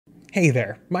Hey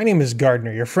there, my name is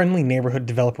Gardiner, your friendly neighborhood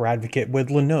developer advocate with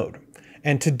Linode.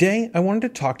 And today I wanted to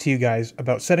talk to you guys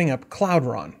about setting up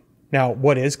Cloudron. Now,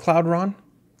 what is Cloudron?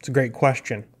 It's a great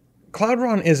question.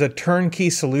 Cloudron is a turnkey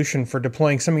solution for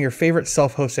deploying some of your favorite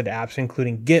self-hosted apps,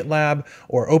 including GitLab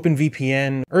or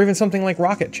OpenVPN, or even something like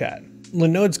Rocket Chat.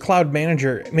 Linode's Cloud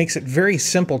Manager makes it very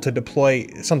simple to deploy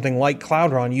something like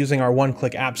Cloudron using our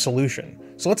one-click app solution.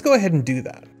 So let's go ahead and do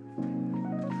that.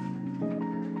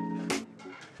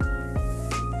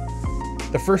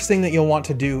 The first thing that you'll want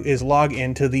to do is log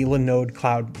into the Linode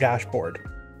Cloud dashboard.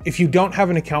 If you don't have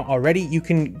an account already, you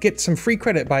can get some free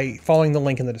credit by following the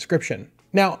link in the description.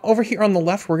 Now, over here on the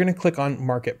left, we're going to click on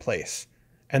Marketplace,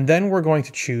 and then we're going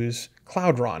to choose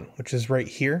Cloudron, which is right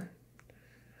here,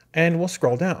 and we'll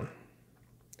scroll down.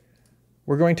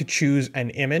 We're going to choose an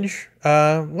image.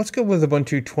 Let's go with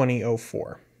Ubuntu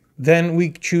 2004. Then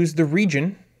we choose the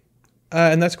region,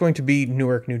 and that's going to be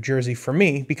Newark, New Jersey for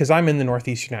me, because I'm in the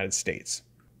Northeast United States.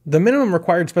 The minimum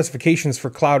required specifications for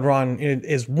Cloudron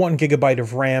is 1 GB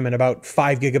of RAM and about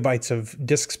 5 GB of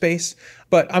disk space,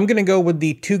 but I'm going to go with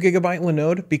the 2 GB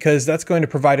Linode because that's going to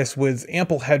provide us with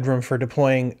ample headroom for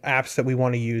deploying apps that we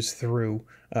want to use through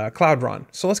Cloudron.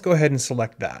 So let's go ahead and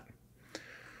select that.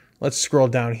 Let's scroll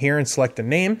down here and select a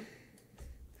name,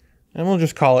 and we'll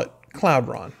just call it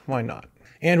Cloudron. Why not?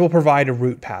 And we'll provide a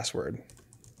root password.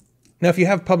 Now, if you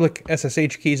have public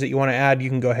SSH keys that you want to add, you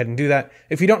can go ahead and do that.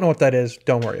 If you don't know what that is,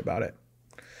 don't worry about it.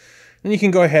 Then you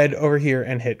can go ahead over here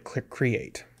and hit click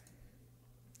Create.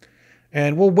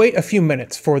 And we'll wait a few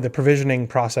minutes for the provisioning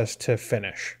process to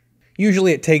finish.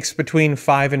 Usually it takes between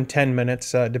 5 and 10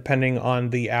 minutes, depending on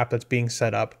the app that's being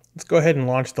set up. Let's go ahead and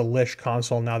launch the Lish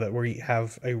console now that we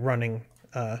have a running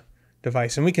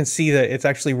device. And we can see that it's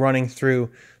actually running through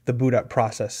the boot up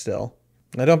process still.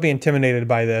 Now, don't be intimidated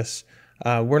by this.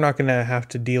 We're not going to have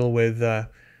to deal with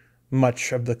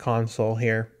much of the console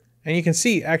here. And you can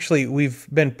see, actually, we've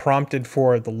been prompted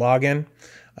for the login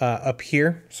up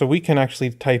here. So we can actually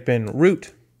type in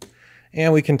root,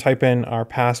 and we can type in our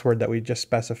password that we just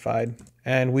specified,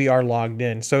 and we are logged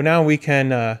in. So now we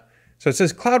can, so it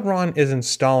says Cloudron is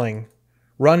installing.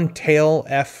 Run tail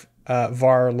f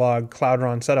var log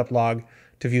Cloudron setup log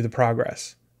to view the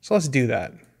progress. So let's do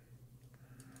that.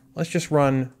 Let's just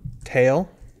run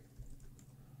tail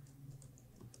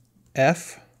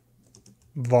f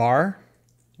var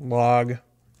log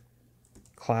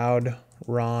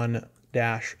cloudron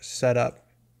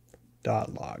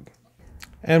 -setup.log.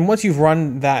 And once you've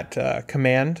run that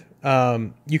command,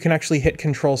 you can actually hit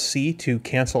Control-C to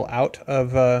cancel out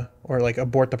of or like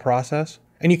abort the process.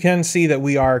 And you can see that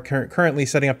we are currently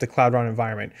setting up the Cloudron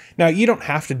environment. Now, you don't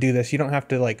have to do this. You don't have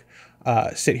to like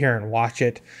sit here and watch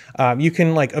it. You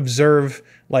can like observe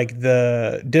like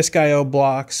the disk I/O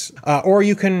blocks, or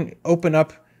you can open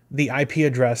up the IP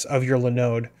address of your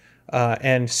Linode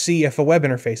and see if a web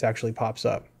interface actually pops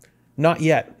up. Not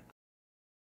yet.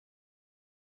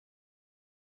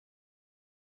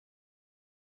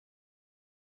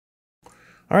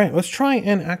 All right, let's try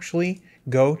and actually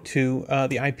go to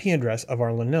the IP address of our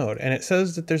Linode, and it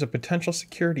says that there's a potential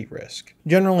security risk.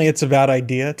 Generally, it's a bad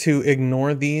idea to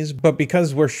ignore these, but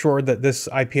because we're sure that this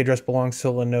IP address belongs to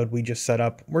the Linode we just set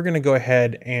up, we're going to go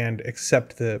ahead and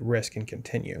accept the risk and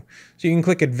continue. So you can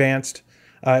click Advanced.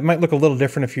 It might look a little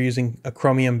different if you're using a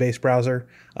Chromium-based browser,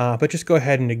 but just go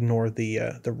ahead and ignore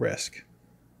the risk.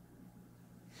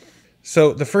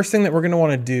 So the first thing that we're going to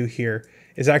want to do here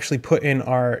is actually put in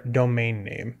our domain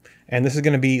name. And this is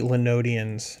going to be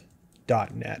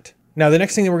linodians.net. Now, the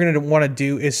next thing that we're going to want to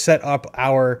do is set up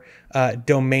our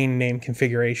domain name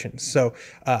configuration. So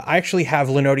I actually have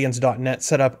linodians.net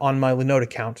set up on my Linode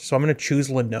account. So I'm going to choose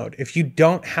Linode. If you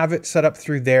don't have it set up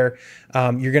through there,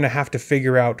 you're going to have to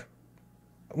figure out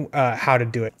how to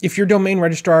do it. If your domain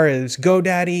registrar is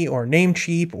GoDaddy or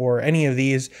Namecheap or any of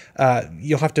these,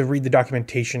 you'll have to read the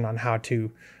documentation on how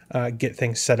to get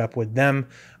things set up with them.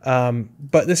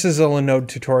 But this is a Linode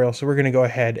tutorial, so we're going to go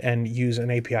ahead and use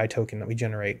an API token that we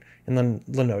generate in the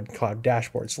Linode Cloud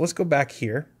dashboard. So let's go back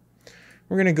here.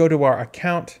 We're going to go to our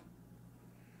account.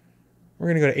 We're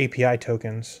going to go to API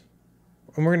tokens,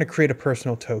 and we're going to create a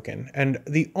personal token. And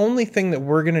the only thing that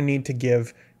we're going to need to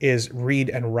give is read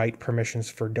and write permissions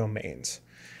for domains.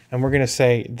 And we're going to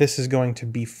say this is going to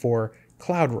be for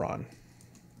Cloudron.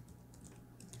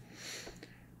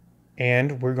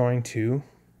 And we're going to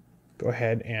go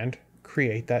ahead and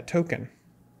create that token.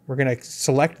 We're going to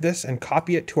select this and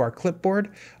copy it to our clipboard.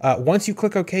 Once you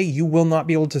click OK, you will not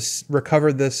be able to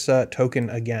recover this token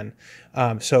again.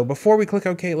 So before we click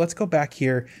OK, let's go back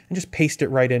here and just paste it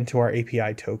right into our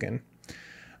API token.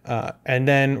 And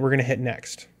then we're going to hit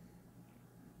Next.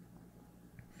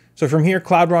 So from here,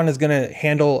 Cloudron is going to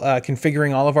handle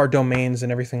configuring all of our domains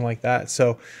and everything like that.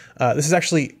 So this is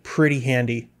actually pretty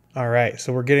handy. All right,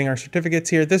 so we're getting our certificates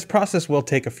here. This process will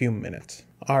take a few minutes.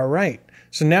 All right,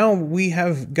 so now we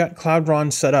have got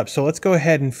Cloudron set up. So let's go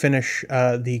ahead and finish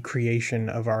the creation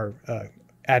of our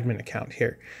admin account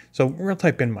here. So we're going to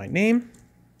type in my name.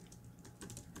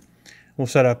 We'll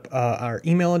set up our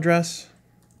email address.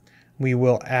 We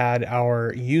will add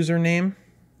our username.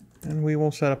 And we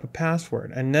will set up a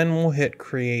password, and then we'll hit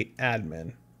create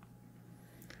admin.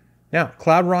 Now,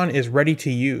 Cloudron is ready to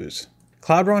use.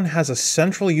 Cloudron has a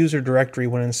central user directory.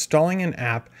 When installing an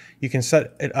app, you can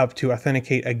set it up to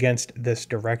authenticate against this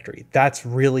directory. That's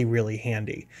really, really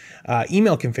handy.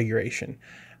 Email configuration.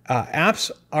 Apps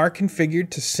are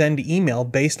configured to send email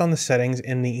based on the settings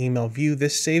in the email view.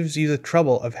 This saves you the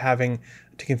trouble of having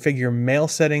to configure mail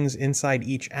settings inside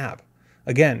each app.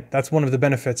 Again, that's one of the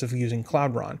benefits of using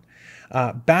Cloudron.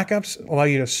 Backups allow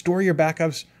you to store your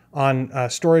backups on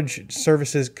storage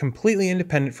services completely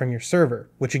independent from your server,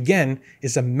 which again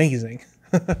is amazing.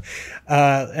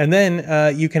 And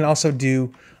then you can also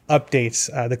do updates.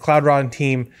 The Cloudron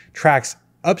team tracks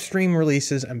upstream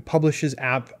releases and publishes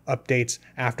app updates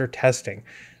after testing.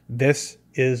 This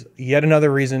is yet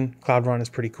another reason Cloudron is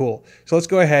pretty cool. So let's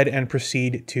go ahead and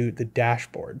proceed to the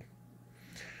dashboard.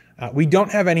 We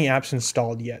don't have any apps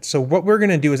installed yet. So what we're going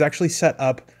to do is actually set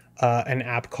up an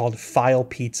app called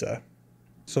FilePizza.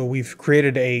 So we've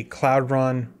created a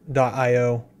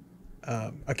Cloudron.io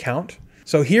account.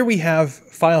 So here we have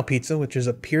FilePizza, which is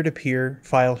a peer-to-peer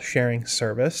file sharing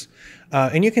service.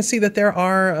 And you can see that there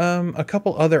are a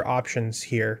couple other options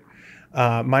here.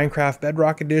 Minecraft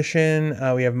Bedrock Edition,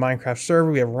 we have Minecraft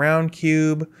Server, we have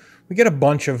Roundcube. We get a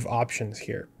bunch of options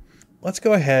here. Let's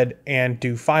go ahead and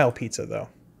do FilePizza though.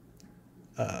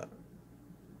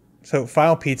 So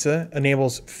FilePizza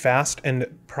enables fast and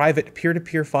private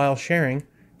peer-to-peer file sharing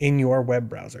in your web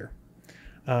browser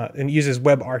and uses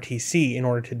WebRTC in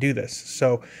order to do this.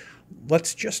 So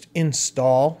let's just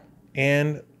install,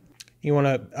 and you want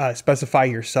to specify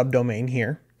your subdomain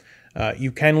here.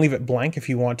 You can leave it blank if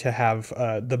you want to have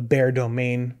the bare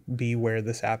domain be where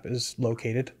this app is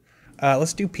located.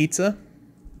 Let's do pizza.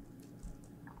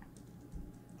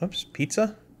 Oops,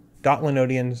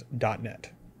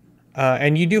 pizza.linodians.net.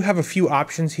 And you do have a few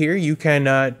options here. You can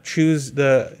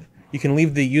you can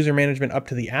leave the user management up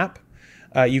to the app.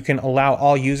 You can allow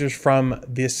all users from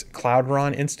this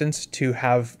Cloudron instance to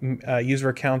have user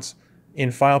accounts in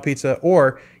FilePizza,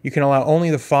 or you can allow only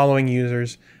the following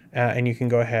users, and you can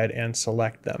go ahead and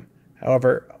select them.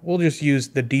 However, we'll just use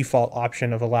the default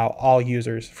option of allow all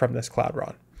users from this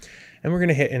Cloudron. And we're going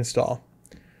to hit install.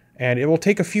 And it will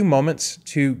take a few moments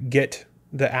to get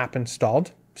the app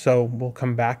installed. So we'll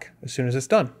come back as soon as it's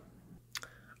done.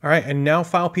 All right, and now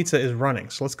FilePizza is running.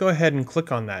 So let's go ahead and click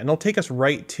on that. And it'll take us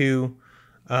right to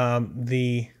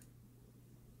the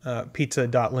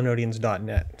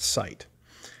pizza.linodians.net site.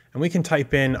 And we can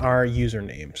type in our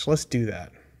username. So let's do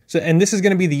that. So, and this is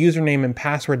going to be the username and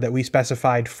password that we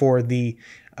specified for the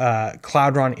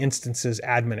Cloudron instances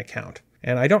admin account.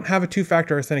 And I don't have a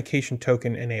two-factor authentication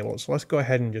token enabled. So let's go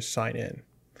ahead and just sign in.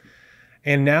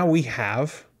 And now we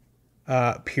have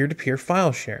peer-to-peer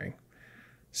file sharing.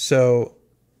 So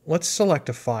let's select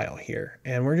a file here,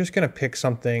 and we're just going to pick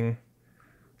something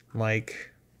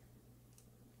like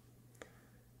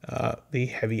the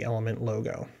Heavy Element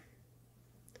logo.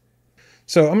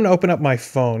 So I'm going to open up my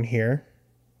phone here,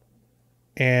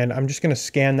 and I'm just going to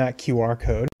scan that QR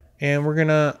code, and we're going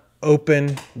to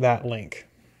open that link.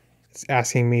 It's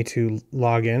asking me to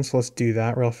log in, so let's do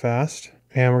that real fast.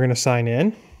 And we're going to sign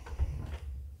in.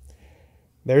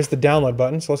 There's the download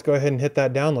button, so let's go ahead and hit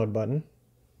that download button.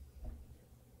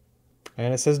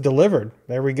 And it says delivered.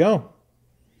 There we go.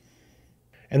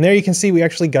 And there you can see we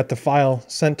actually got the file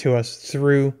sent to us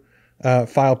through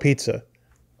FilePizza.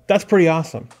 That's pretty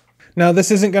awesome. Now, this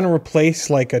isn't going to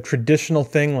replace like a traditional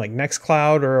thing like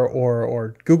Nextcloud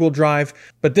or Google Drive,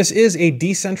 but this is a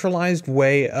decentralized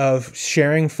way of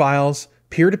sharing files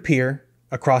peer-to-peer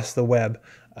across the web.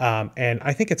 And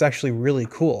I think it's actually really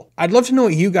cool. I'd love to know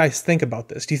what you guys think about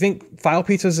this. Do you think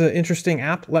FilePizza is an interesting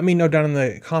app? Let me know down in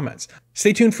the comments.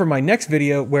 Stay tuned for my next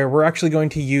video where we're actually going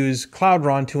to use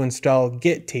Cloudron to install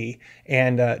Git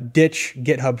and ditch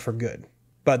GitHub for good.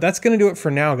 But that's going to do it for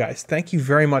now, guys. Thank you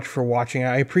very much for watching.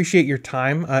 I appreciate your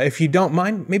time. If you don't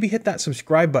mind, maybe hit that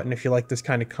subscribe button if you like this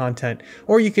kind of content,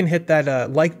 or you can hit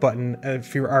that like button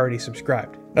if you're already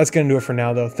subscribed. That's going to do it for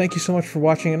now, though. Thank you so much for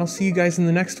watching, and I'll see you guys in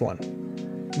the next one.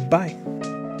 Bye.